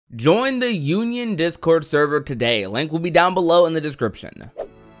Join the Union Discord server today. Link will be down below in the description.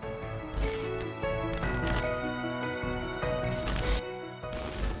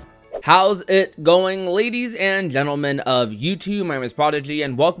 How's it going, ladies and gentlemen of YouTube? My name is Prodigy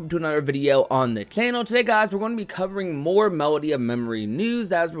and welcome to another video on the channel. Today, guys, we're going to be covering more Melody of Memory news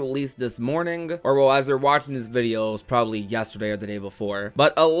that was released this morning, or well, as you're watching this video, it's probably yesterday or the day before.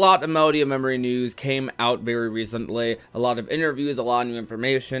 But a lot of Melody of Memory news came out very recently, a lot of interviews, a lot of new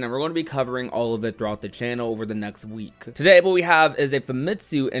information, and we're going to be covering all of it throughout the channel over the next week. Today, what we have is a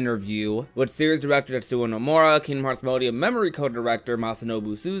Famitsu interview with series director Tetsuya Nomura, Kingdom Hearts Melody of Memory co-director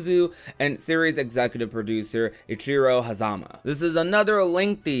Masanobu Suzu, and series executive producer Ichiro Hazama. This is another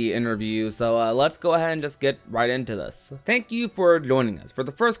lengthy interview, so let's go ahead and just get right into this. Thank you for joining us. For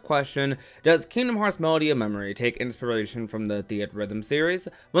the first question, does Kingdom Hearts Melody of Memory take inspiration from the Theatrhythm series?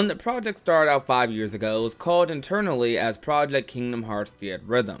 When the project started out 5 years ago, it was called internally as Project Kingdom Hearts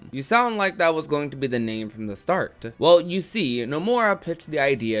Theatrhythm. You sound like that was going to be the name from the start. Well, you see, Nomura pitched the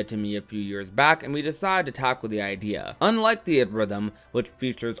idea to me a few years back, and we decided to tackle the idea. Unlike Theatrhythm, which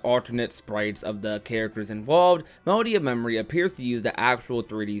features alternate sprites of the characters involved, Melody of Memory appears to use the actual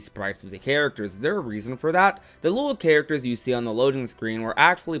 3D sprites of the characters. Is there a reason for that? The little characters you see on the loading screen were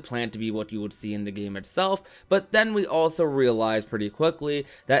actually planned to be what you would see in the game itself, but then we also realized pretty quickly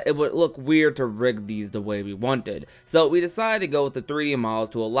that it would look weird to rig these the way we wanted, so we decided to go with the 3D models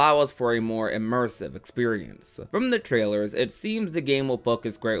to allow us for a more immersive experience. From the trailers, it seems the game will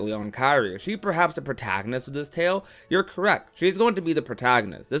focus greatly on Kairi. Is she perhaps the protagonist of this tale? You're correct, she's going to be the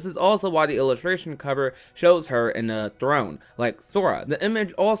protagonist. This is also why the illustration cover shows her in a throne, like Sora. The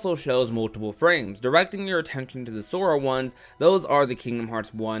image also shows multiple frames, directing your attention to the Sora ones. Those are the Kingdom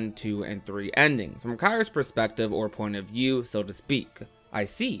Hearts 1, 2, and 3 endings, from Kairi's perspective or point of view, so to speak. I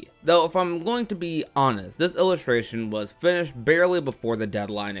see. Though if I'm going to be honest, this illustration was finished barely before the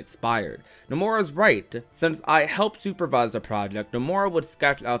deadline expired. Nomura's right. Since I helped supervise the project, Nomura would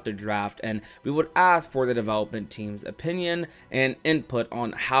sketch out the draft and we would ask for the development team's opinion and input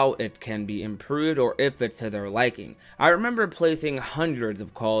on how it can be improved or if it's to their liking. I remember placing hundreds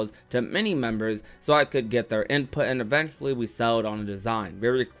of calls to many members so I could get their input, and eventually we settled on a design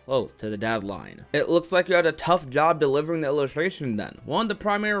very close to the deadline. It looks like you had a tough job delivering the illustration then. One of the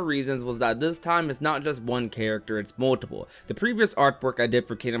primary reasons was that this time it's not just one character, it's multiple. The previous artwork I did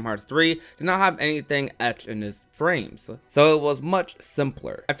for Kingdom Hearts 3 did not have anything etched in its frames, so it was much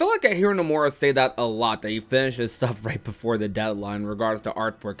simpler. I feel like I hear Nomura say that a lot, that he finishes stuff right before the deadline in regards to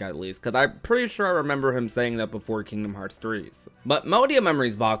artwork at least, because I'm pretty sure I remember him saying that before Kingdom Hearts 3's. But Melody of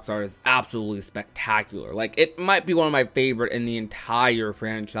Memory's box art is absolutely spectacular. Like, it might be one of my favorite in the entire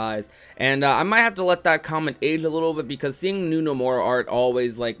franchise, and I might have to let that comment age a little bit, because seeing new Nomura art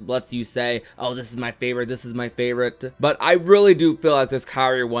always like lets you say, oh, this is my favorite, this is my favorite. But I really do feel like this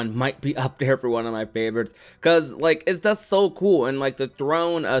Kairi one might be up there for one of my favorites, because like it's just so cool. And like the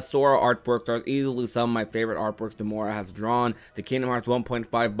throne Sora artworks are easily some of my favorite artworks Nomura has drawn. The Kingdom Hearts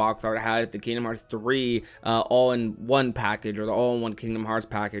 1.5 box art had it. The Kingdom Hearts 3 all-in-one package, or the all-in-one Kingdom Hearts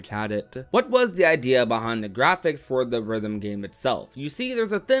package had it. What was the idea behind the graphics for the rhythm game itself? You see,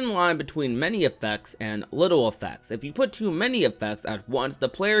 there's a thin line between many effects and little effects. If you put too many effects at once, the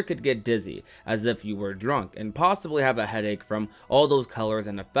player could get dizzy, as if you were drunk, and possibly have a headache from all those colors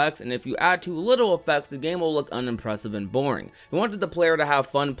and effects. And if you add too little effects, the game will look unimpressive and boring. You wanted the player to have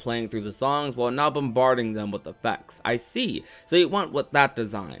fun playing through the songs while not bombarding them with effects. I see, so you went with that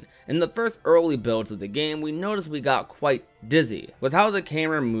design. In the first early builds of the game, we noticed we got quite dizzy with how the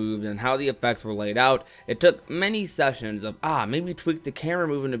camera moved and how the effects were laid out. It took many sessions of maybe tweak the camera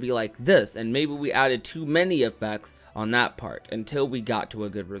movement to be like this, and maybe we added too many effects on that part until we got to a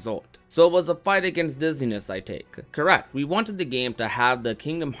good result. So it was a fight against dizziness, I take. Correct, we wanted the game to have the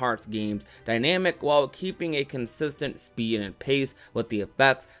Kingdom Hearts games dynamic while keeping a consistent speed and pace with the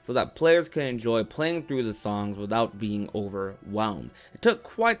effects so that players can enjoy playing through the songs without being overwhelmed. It took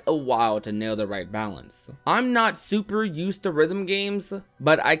quite a while to nail the right balance. I'm not super used to rhythm games,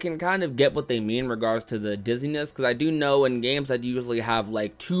 but I can kind of get what they mean in regards to the dizziness, because I do know in games that usually have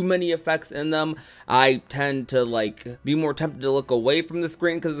like too many effects in them, I tend to like be more tempted to look away from the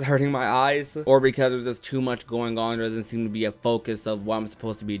screen because it's hurting my eyes, or because there's just too much going on. There doesn't seem to be a focus of what I'm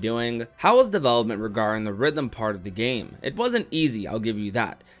supposed to be doing. How was development regarding the rhythm part of the game? It wasn't easy, I'll give you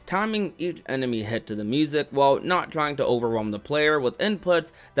that. Timing each enemy hit to the music while not trying to overwhelm the player with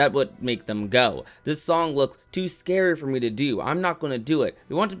inputs that would make them go. This song looks too scary for me to do. I'm not going to do it.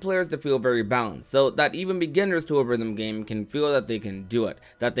 We wanted players to feel very balanced, so that even beginners to a rhythm game can feel that they can do it,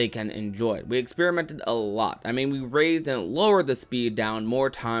 that they can enjoy it. We experimented a lot. I mean, we raised and lowered the speed down more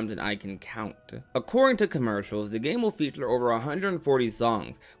times than I I can count. According to commercials, the game will feature over 140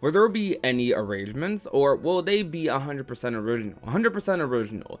 songs. Will there be any arrangements, or will they be 100% original? 100%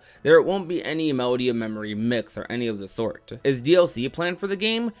 original. There won't be any Melody of Memory mix or any of the sort. Is DLC planned for the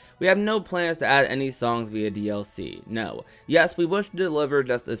game? We have no plans to add any songs via DLC. No. Yes, we wish to deliver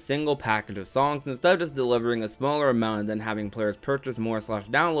just a single package of songs instead of just delivering a smaller amount and then having players purchase more /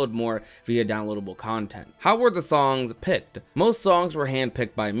 download more via downloadable content. How were the songs picked? Most songs were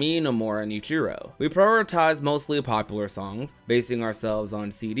handpicked by me, Nomura, and Ichiro. We prioritized mostly popular songs, basing ourselves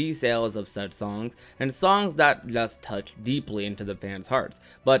on CD sales of said songs, and songs that just touched deeply into the fans' hearts.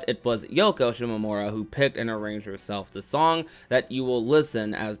 But it was Yoko Shimomura who picked and arranged herself the song that you will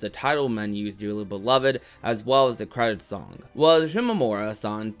listen as the title menu's Dearly Beloved, as well as the credits song. Was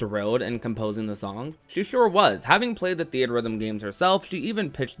Shimomura-san thrilled in composing the song? She sure was. Having played the Theatrhythm games herself, she even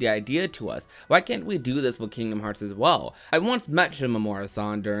pitched the idea to us. Why can't we do this with Kingdom Hearts as well? I once met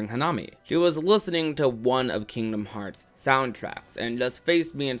Shimomura-san during Hanami. She was listening to one of Kingdom Hearts soundtracks and just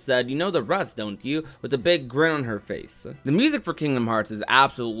faced me and said, "You know the rest, don't you?" with a big grin on her face. The music for Kingdom Hearts is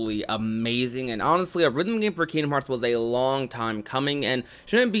absolutely amazing, and honestly, a rhythm game for Kingdom Hearts was a long time coming and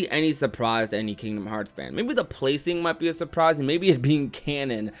shouldn't be any surprise to any Kingdom Hearts fan. Maybe the placing might be a surprise, and maybe it being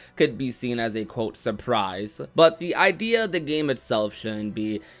canon could be seen as a quote surprise, but the idea of the game itself shouldn't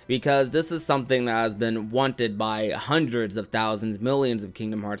be, because this is something that has been wanted by hundreds of thousands, millions of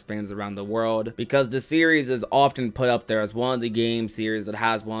Kingdom Hearts fans around the world, because the series is often put up there as one of the game series that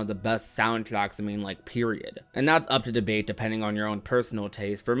has one of the best soundtracks, like period. And that's up to debate depending on your own personal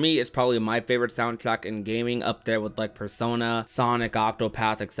taste. For me, it's probably my favorite soundtrack in gaming, up there with like Persona, Sonic,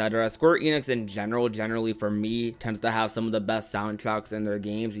 Octopath, etc. Square Enix in generally for me, tends to have some of the best soundtracks in their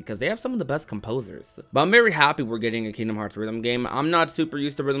games because they have some of the best composers. But I'm very happy we're getting a Kingdom Hearts rhythm game. I'm not super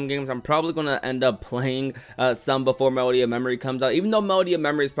used to rhythm games. I'm probably going to end up playing some before Melody of Memory comes out, even though Melody of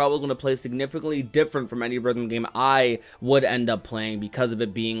Memory is probably going to play significantly different from any rhythm game I would end up playing because of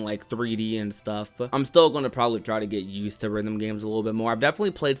it being like 3D and stuff. I'm still going to probably try to get used to rhythm games a little bit more. I've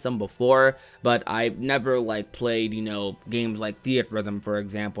definitely played some before, but I've never like played, games like Theatrhythm, for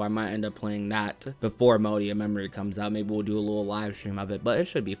example. I might end up playing that before Melody of Memory comes out. Maybe we'll do a little live stream of it, but it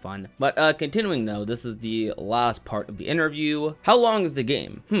should be fun. But continuing though, this is the last part of the interview. How long is the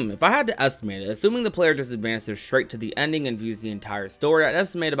game? If I had to estimate it, assuming the player just advances straight to the ending and views the entire story, I'd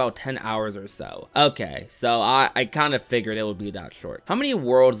estimate about 10 hours or so. Okay, so I kind of figured it would be that short. How many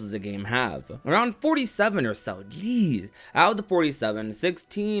worlds does the game have? Around 47 or so. Jeez. Out of the 47,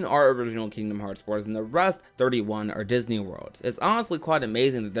 16 are original Kingdom Hearts worlds, and the rest, 31, are Disney worlds. It's honestly quite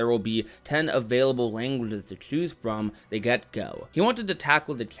amazing that there will be 10 available languages to choose from the get-go. He wanted to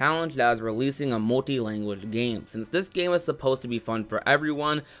tackle the challenge that is releasing a multi-language game. Since this game is supposed to be fun for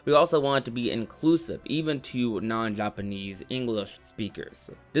everyone, we also want it to be inclusive, even to non-Japanese English speakers.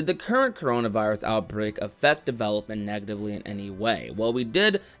 Did the current coronavirus outbreak affect development negatively in any way? Well, we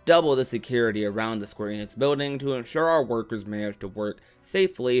did double the security around the Square Enix building to ensure our workers managed to work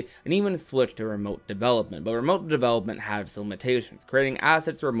safely, and even switched to remote development. But remote development had its limitations. Creating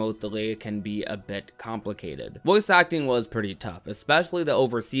assets remotely can be a bit complicated. Voice acting was pretty tough, especially the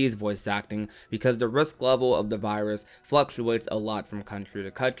overseas voice acting, because the risk level of the virus fluctuates a lot from country to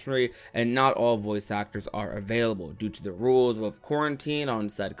country, and not all voice actors are available due to the rules of quarantine on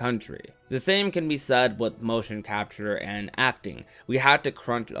said country. The same can be said with motion capture and acting. We had to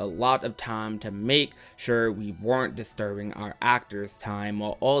crunch a lot of time to make sure we weren't disturbing our actors' time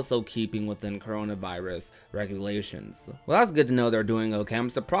while also keeping within coronavirus regulations. Well, that's good to know they're doing okay. I'm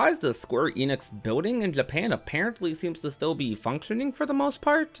surprised the Square Enix building in Japan apparently seems to still be functioning for the most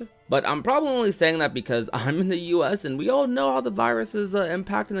part. But I'm probably only saying that because I'm in the US and we all know how the virus is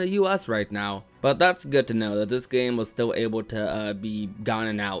impacting the US right now. But that's good to know that this game was still able to be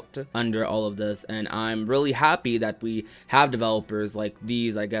gotten out under all of this, and I'm really happy that we have developers like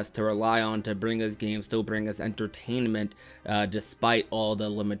these, I guess, to rely on to bring us games, still bring us entertainment, despite all the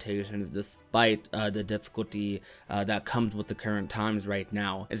limitations, despite the difficulty that comes with the current times right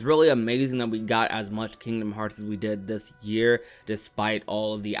now. It's really amazing that we got as much Kingdom Hearts as we did this year, despite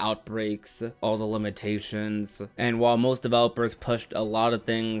all of the outbreaks, all the limitations, and while most developers pushed a lot of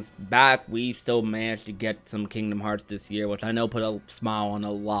things back, we still managed to get some Kingdom Hearts this year, which I know put a smile on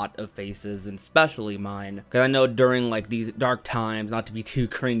a lot of faces, and especially mine, because I know during like these dark times, not to be too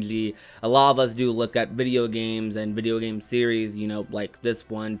cringy, a lot of us do look at video games and video game series, like this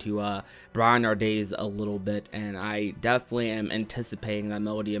one, to grind our days a little bit, and I definitely am anticipating that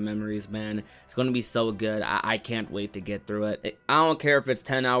Melody of Memories, man. It's going to be so good. I can't wait to get through it. I don't care if it's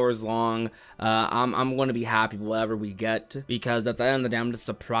 10 hours long. I'm going to be happy with whatever we get, because at the end of the day, I'm just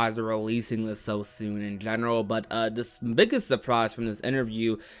surprised they're releasing this so soon in general. But this biggest surprise from this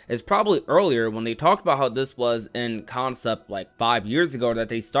interview is probably earlier when they talked about how this was in concept like 5 years ago, that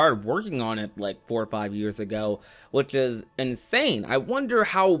they started working on it like 4 or 5 years ago, which is insane. I wonder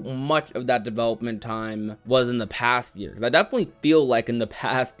how much of that development time was in the past year, because I definitely feel like in the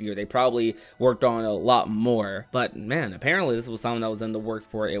past year they probably worked on a lot more. But man, apparently this was something that was in the works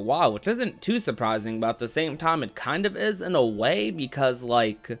for a while, which isn't too surprising, but at the same time it kind of is in a way, because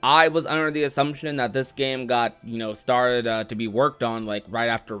like I was under the assumption that this game got, you know, started to be worked on like right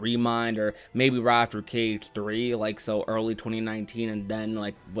after Remind, or maybe right after KH3, like so early 2019, and then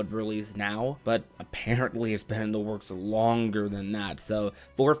like would release now. But apparently it's been in the works longer than that. So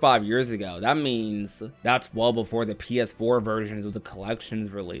 4 or 5 years ago, that means that's well before the PS4 versions of the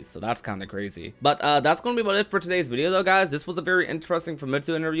collections released. So that's kind of crazy. But that's going to be about it for today's video though, guys. This was a very interesting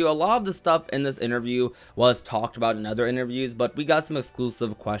Famitsu interview. A lot of the stuff in this interview was talked about in other interviews, but we got some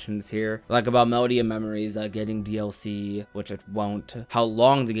exclusive questions here, like about Melody of Memories getting DLC, which it won't, how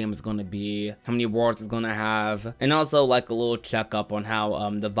long the game is going to be, how many awards it's going to have, and also like a little checkup on how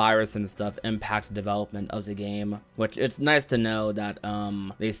the virus and stuff impacted development of the game, which it's nice to know that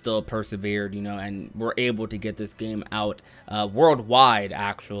they still persevered, you know, and were able to get this game out worldwide,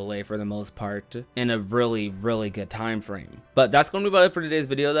 actually, for the most part, in a really good time frame. But that's going to be about it for today's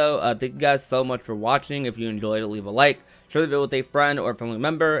video though. Thank you guys so much for watching. If you enjoyed it, leave a like, share the video with a friend or family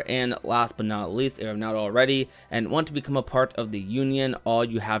member, and last but not least, if you're not already and want to become a part of the union, all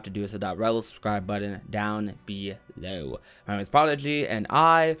you have to do is hit that red subscribe button down below. My name is Prodigy, and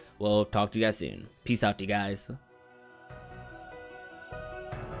I will talk to you guys soon. Peace out, you guys.